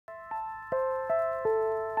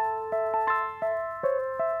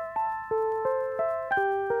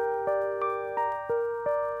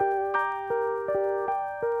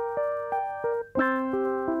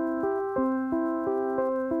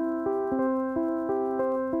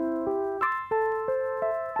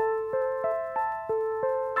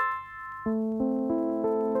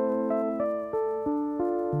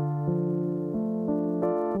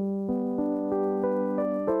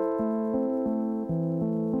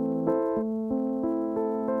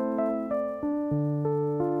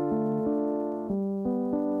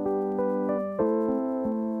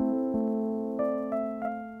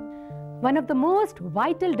one of the most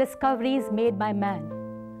vital discoveries made by man,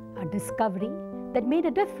 a discovery that made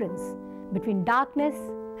a difference between darkness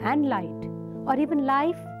and light, or even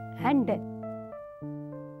life and death.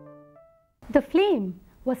 The flame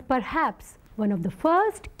was perhaps one of the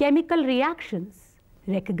first chemical reactions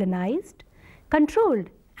recognized, controlled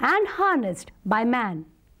and harnessed by man,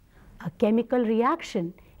 a chemical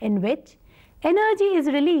reaction in which energy is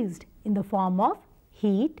released in the form of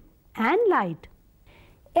heat and light.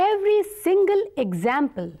 Every single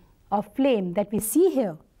example of flame that we see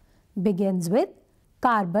here begins with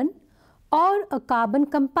carbon or a carbon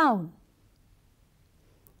compound.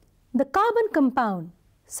 The carbon compound,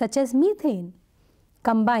 such as methane,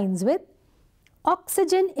 combines with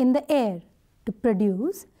oxygen in the air to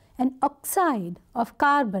produce an oxide of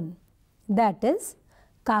carbon, that is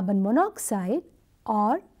carbon monoxide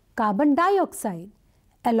or carbon dioxide,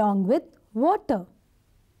 along with water.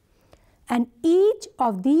 And each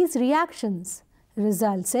of these reactions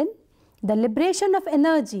results in the liberation of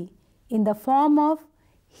energy in the form of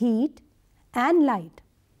heat and light.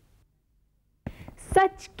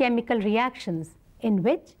 Such chemical reactions in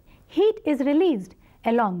which heat is released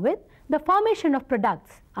along with the formation of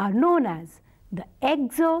products are known as the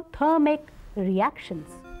exothermic reactions.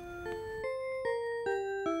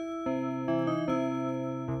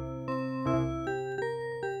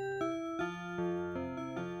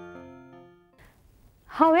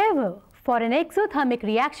 However, for an exothermic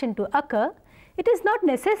reaction to occur, it is not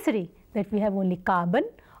necessary that we have only carbon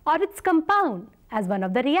or its compound as one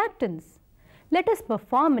of the reactants. Let us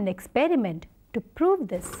perform an experiment to prove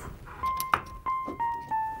this.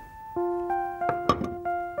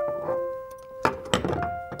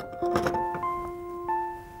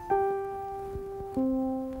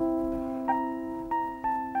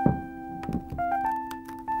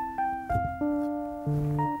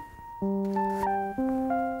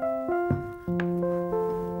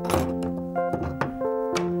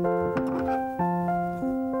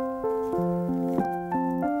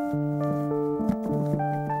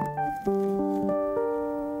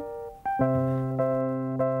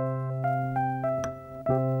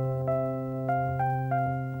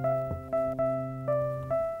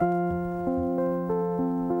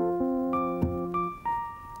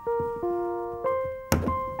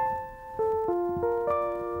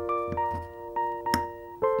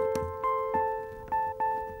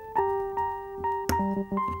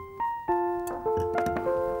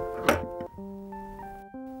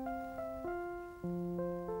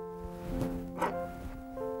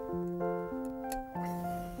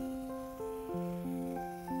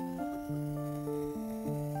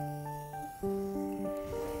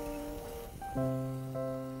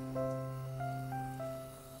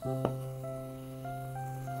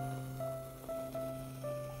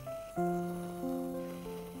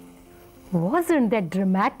 Wasn't that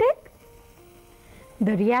dramatic?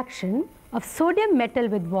 The reaction of sodium metal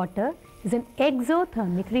with water is an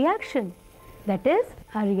exothermic reaction, that is,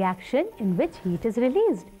 a reaction in which heat is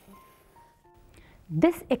released.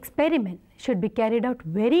 This experiment should be carried out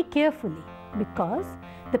very carefully because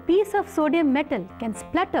the piece of sodium metal can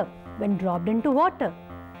splutter when dropped into water,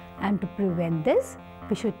 and to prevent this,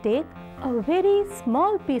 we should take a very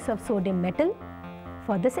small piece of sodium metal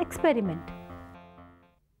for this experiment.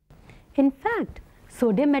 In fact,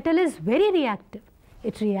 sodium metal is very reactive.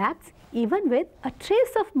 It reacts even with a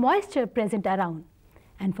trace of moisture present around,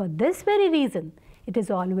 and for this very reason, it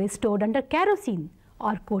is always stored under kerosene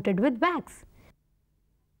or coated with wax.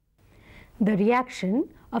 The reaction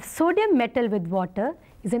of sodium metal with water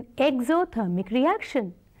is an exothermic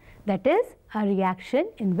reaction, that is, a reaction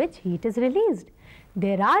in which heat is released.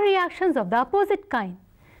 There are reactions of the opposite kind.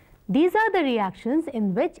 These are the reactions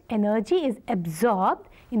in which energy is absorbed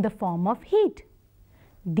in the form of heat.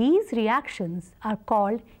 These reactions are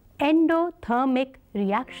called endothermic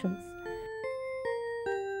reactions.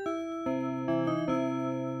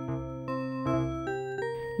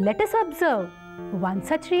 Let us observe one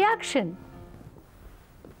such reaction.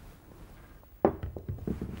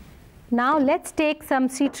 Now let's take some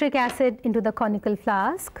citric acid into the conical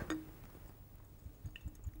flask.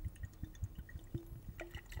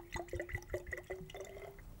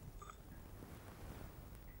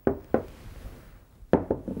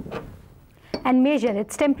 And measure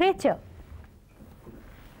its temperature.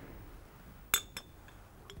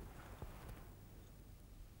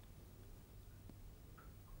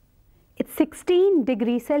 It's 16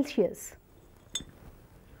 degrees Celsius.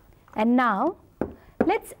 And now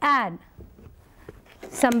let's add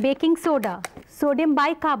some baking soda, sodium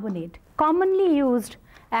bicarbonate, commonly used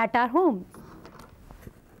at our homes.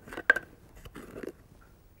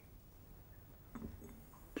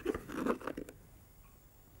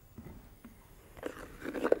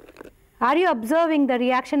 Are you observing the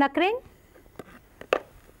reaction occurring?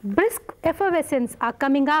 Brisk effervescence are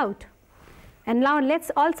coming out. And now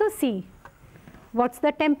let's also see what's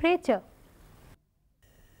the temperature.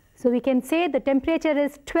 So we can say the temperature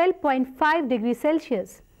is 12.5 degrees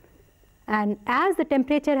Celsius. And as the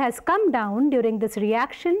temperature has come down during this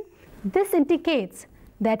reaction, this indicates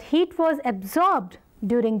that heat was absorbed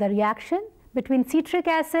during the reaction between citric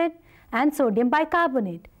acid and sodium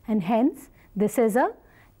bicarbonate, and hence this is a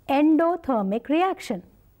endothermic reaction.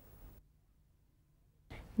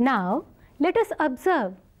 Now let us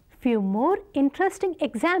observe few more interesting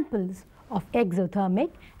examples of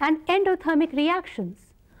exothermic and endothermic reactions.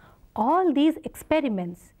 All these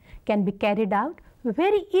experiments can be carried out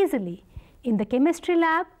very easily in the chemistry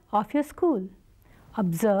lab of your school.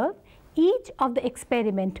 Observe each of the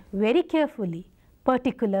experiment very carefully,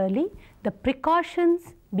 particularly the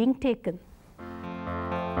precautions being taken.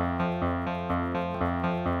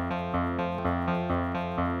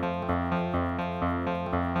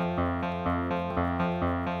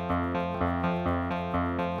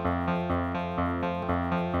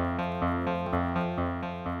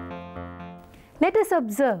 Let us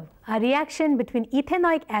observe a reaction between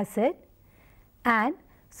ethanoic acid and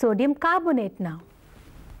sodium carbonate now.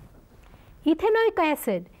 Ethanoic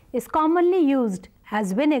acid is commonly used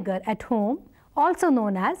as vinegar at home, also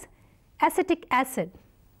known as acetic acid,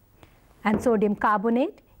 and sodium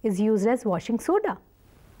carbonate is used as washing soda.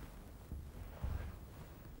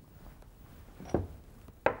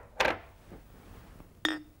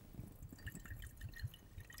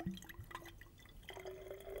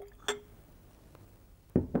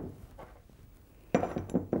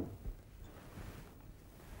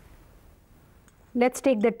 Let's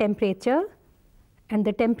take the temperature, and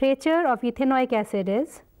the temperature of ethanoic acid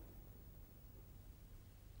is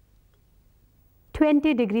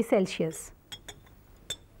 20 degrees Celsius.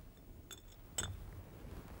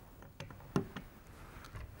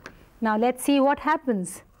 Now let's see what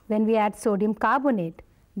happens when we add sodium carbonate,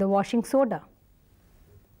 the washing soda.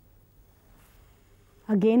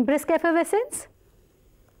 Again brisk effervescence.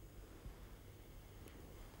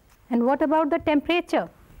 And what about the temperature?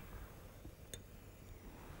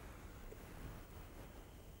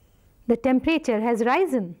 The temperature has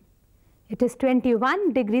risen. It is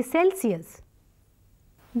 21 degrees Celsius.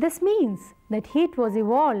 This means that heat was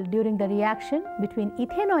evolved during the reaction between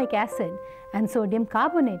ethanoic acid and sodium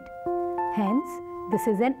carbonate. Hence, this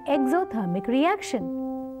is an exothermic reaction.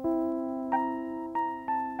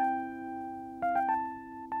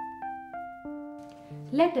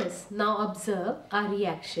 Let us now observe a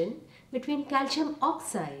reaction between calcium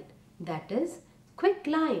oxide, that is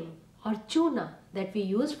quicklime or chuna that we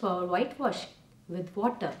use for whitewashing, with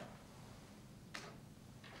water.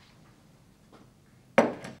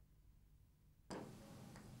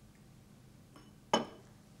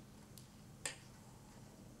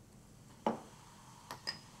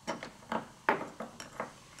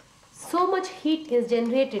 So much heat is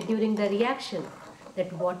generated during the reaction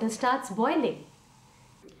that water starts boiling.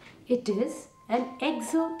 It is an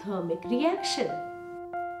exothermic reaction.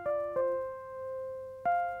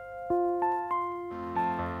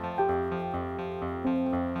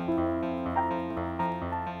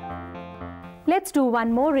 Let's do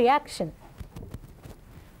one more reaction.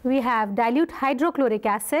 We have dilute hydrochloric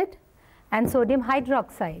acid and sodium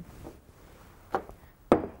hydroxide.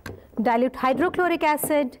 Dilute hydrochloric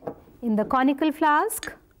acid in the conical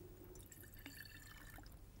flask,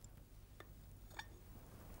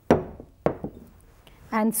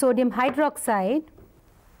 and sodium hydroxide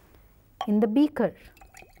in the beaker.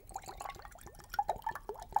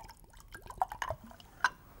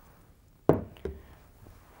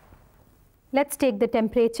 Let's take the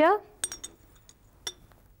temperature.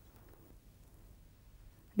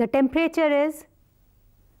 The temperature is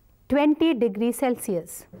 20 degrees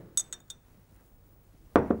Celsius.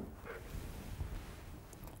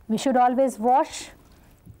 We should always wash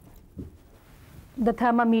the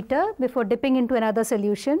thermometer before dipping into another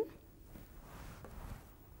solution.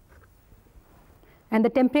 And the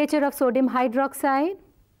temperature of sodium hydroxide,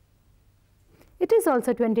 it is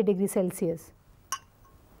also 20 degrees Celsius.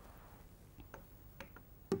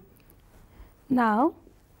 Now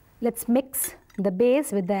let's mix the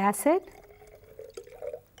base with the acid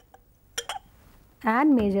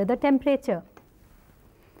and measure the temperature.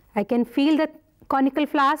 I can feel the conical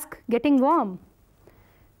flask getting warm,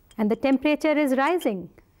 and the temperature is rising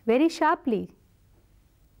very sharply.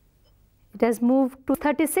 It has moved to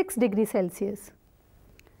 36 degrees Celsius.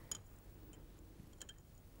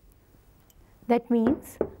 That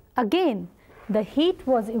means again the heat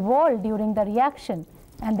was evolved during the reaction,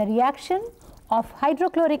 and the reaction of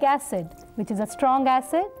hydrochloric acid, which is a strong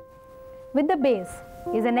acid, with the base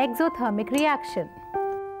is an exothermic reaction.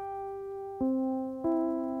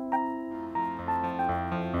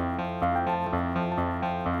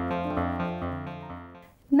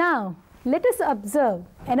 Now, let us observe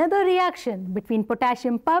another reaction between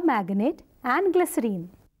potassium permanganate and glycerine.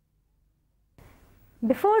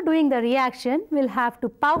 Before doing the reaction, we'll have to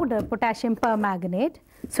powder potassium permanganate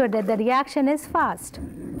so that the reaction is fast.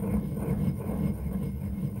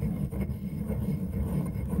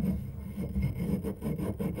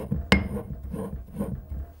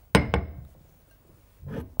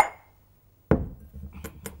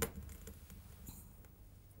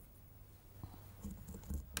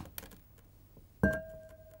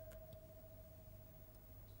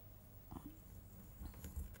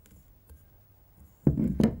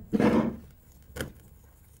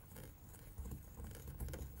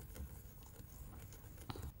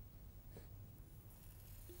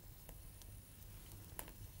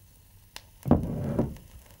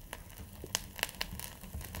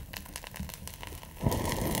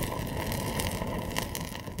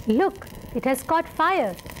 Look, it has caught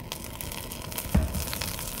fire.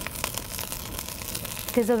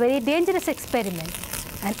 It is a very dangerous experiment,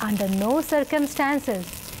 and under no circumstances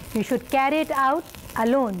you should carry it out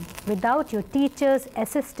alone without your teacher's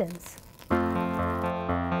assistance.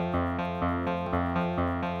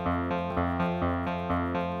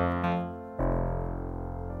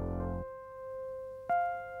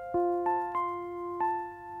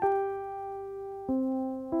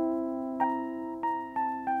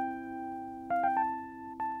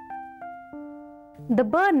 The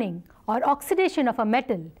burning or oxidation of a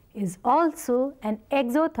metal is also an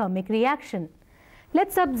exothermic reaction.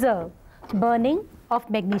 Let's observe burning of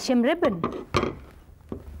magnesium ribbon.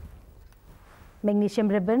 Magnesium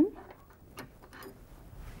ribbon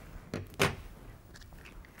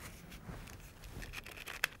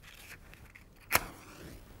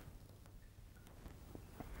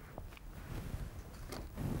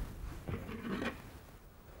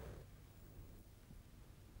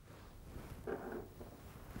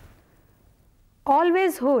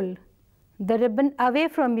always hold the ribbon away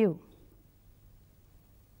from you.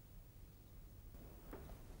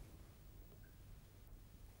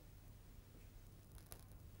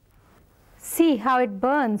 See how it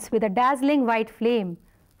burns with a dazzling white flame,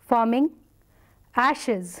 forming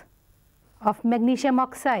ashes of magnesium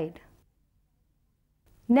oxide.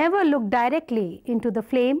 Never look directly into the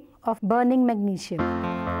flame of burning magnesium.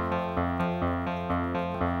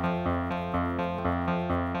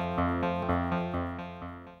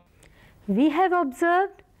 We have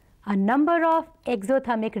observed a number of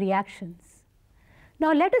exothermic reactions.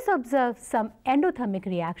 Now let us observe some endothermic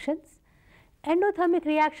reactions. Endothermic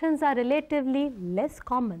reactions are relatively less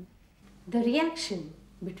common. The reaction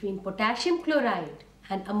between potassium chloride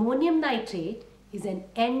and ammonium nitrate is an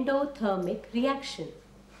endothermic reaction.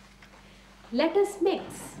 Let us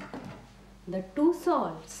mix the two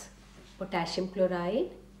salts, potassium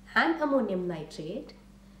chloride and ammonium nitrate,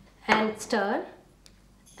 and stir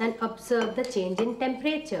and observe the change in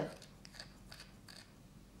temperature.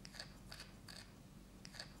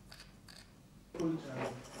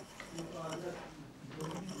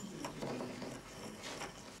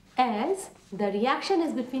 As the reaction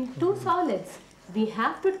is between two solids, we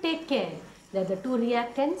have to take care that the two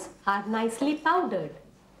reactants are nicely powdered.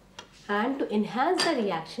 And to enhance the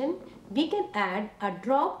reaction, we can add a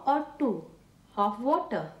drop or two of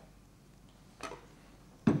water.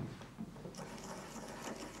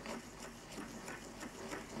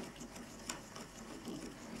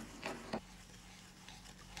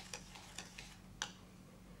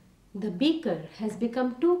 The beaker has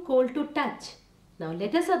become too cold to touch. Now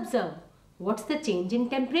let us observe what's the change in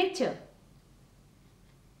temperature.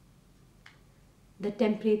 The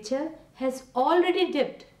temperature has already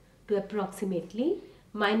dipped to approximately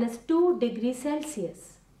 -2 degrees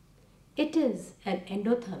Celsius. It is an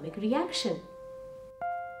endothermic reaction.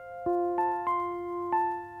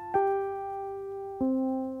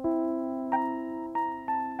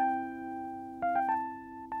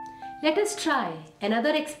 Let us try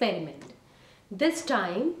another experiment. This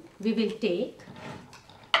time we will take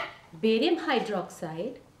barium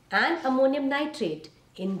hydroxide and ammonium nitrate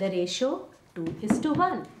in the ratio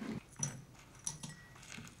 2:1.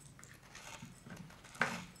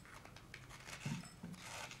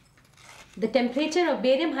 The temperature of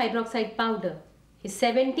barium hydroxide powder is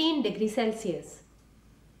 17 degrees Celsius.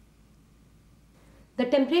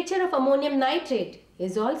 The temperature of ammonium nitrate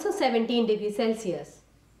is also 17 degrees Celsius.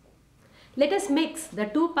 Let us mix the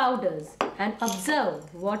two powders and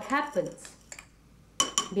observe what happens.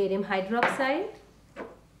 barium hydroxide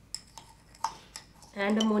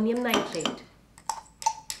and ammonium nitrate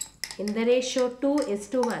in the ratio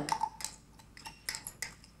 2:1.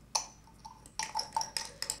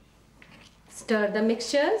 Stir the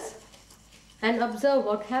mixtures and observe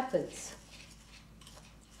what happens.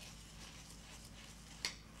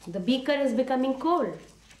 The beaker is becoming cold.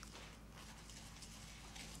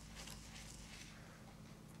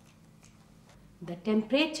 The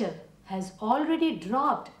temperature has already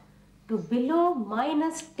dropped to below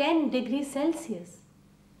 -10 degrees Celsius.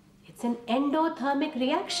 It's an endothermic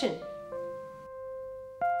reaction.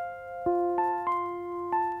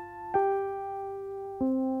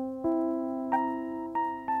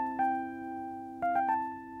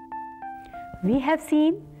 We have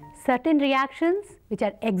seen certain reactions which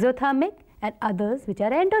are exothermic and others which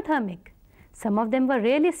are endothermic. Some of them were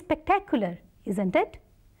really spectacular, isn't it?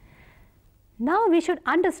 Now we should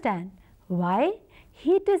understand why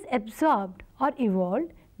heat is absorbed or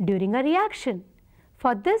evolved during a reaction.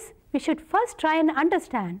 For this, we should first try and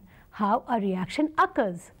understand how a reaction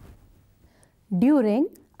occurs. During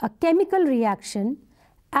a chemical reaction,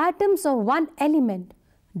 atoms of one element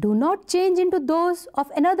do not change into those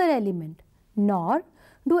of another element, nor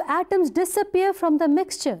do atoms disappear from the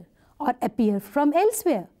mixture or appear from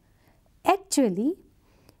elsewhere. Actually,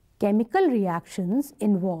 chemical reactions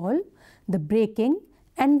involve the breaking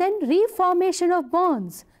and then reformation of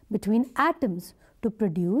bonds between atoms to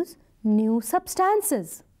produce new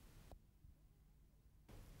substances.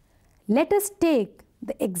 Let us take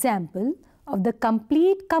the example of the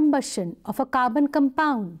complete combustion of a carbon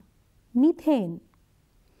compound, methane.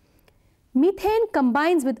 Methane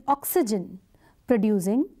combines with oxygen,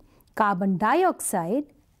 producing carbon dioxide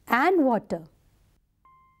and water.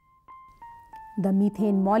 The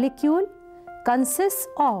methane molecule consists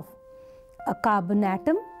of a carbon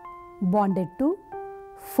atom bonded to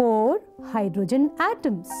 4 hydrogen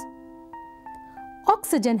atoms.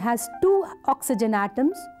 Oxygen has 2 oxygen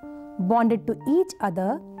atoms bonded to each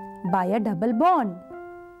other by a double bond.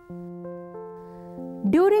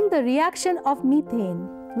 During the reaction of methane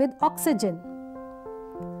with oxygen,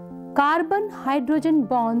 carbon-hydrogen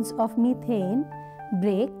bonds of methane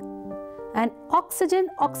break and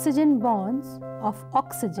oxygen-oxygen bonds of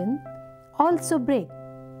oxygen also break.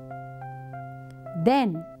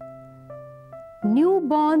 Then, new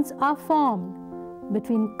bonds are formed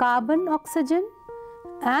between carbon-oxygen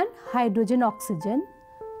and hydrogen-oxygen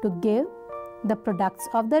to give the products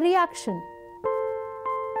of the reaction.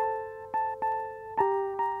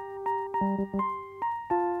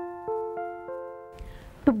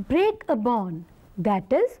 To break a bond,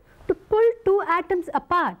 that is, to pull 2 atoms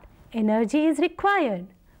apart, energy is required,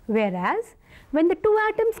 whereas when the 2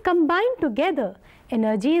 atoms combine together,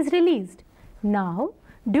 energy is released. Now,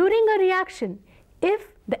 during a reaction,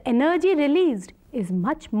 if the energy released is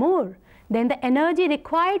much more than the energy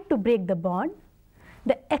required to break the bond,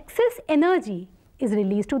 the excess energy is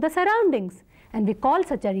released to the surroundings, and we call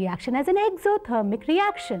such a reaction as an exothermic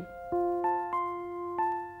reaction.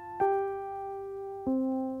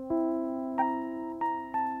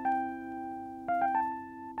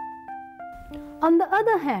 On the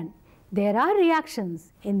other hand, there are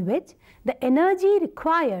reactions in which the energy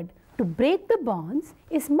required to break the bonds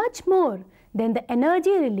is much more than the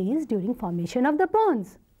energy released during formation of the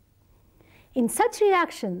bonds. In such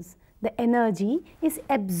reactions, the energy is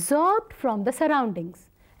absorbed from the surroundings,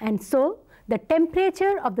 and so the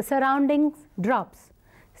temperature of the surroundings drops.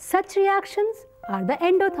 Such reactions are the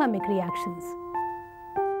endothermic reactions.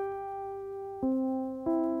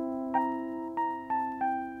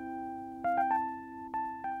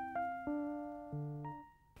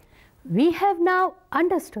 We have now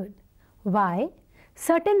understood why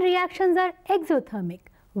certain reactions are exothermic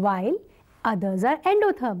while others are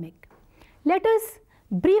endothermic. Let us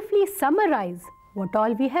briefly summarize what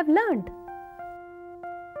all we have learned.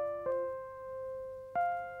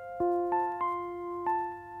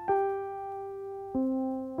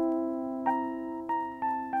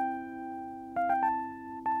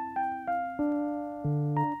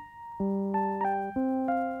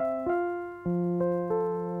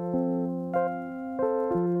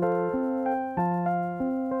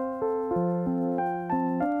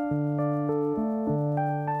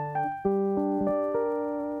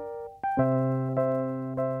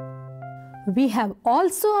 We have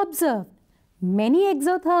also observed many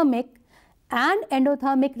exothermic and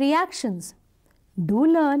endothermic reactions. Do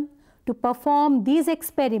learn to perform these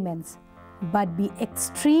experiments, but be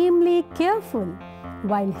extremely careful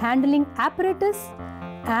while handling apparatus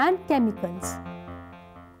and chemicals.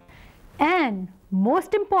 And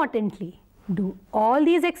most importantly, do all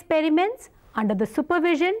these experiments under the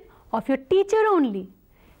supervision of your teacher only.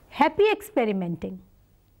 Happy experimenting.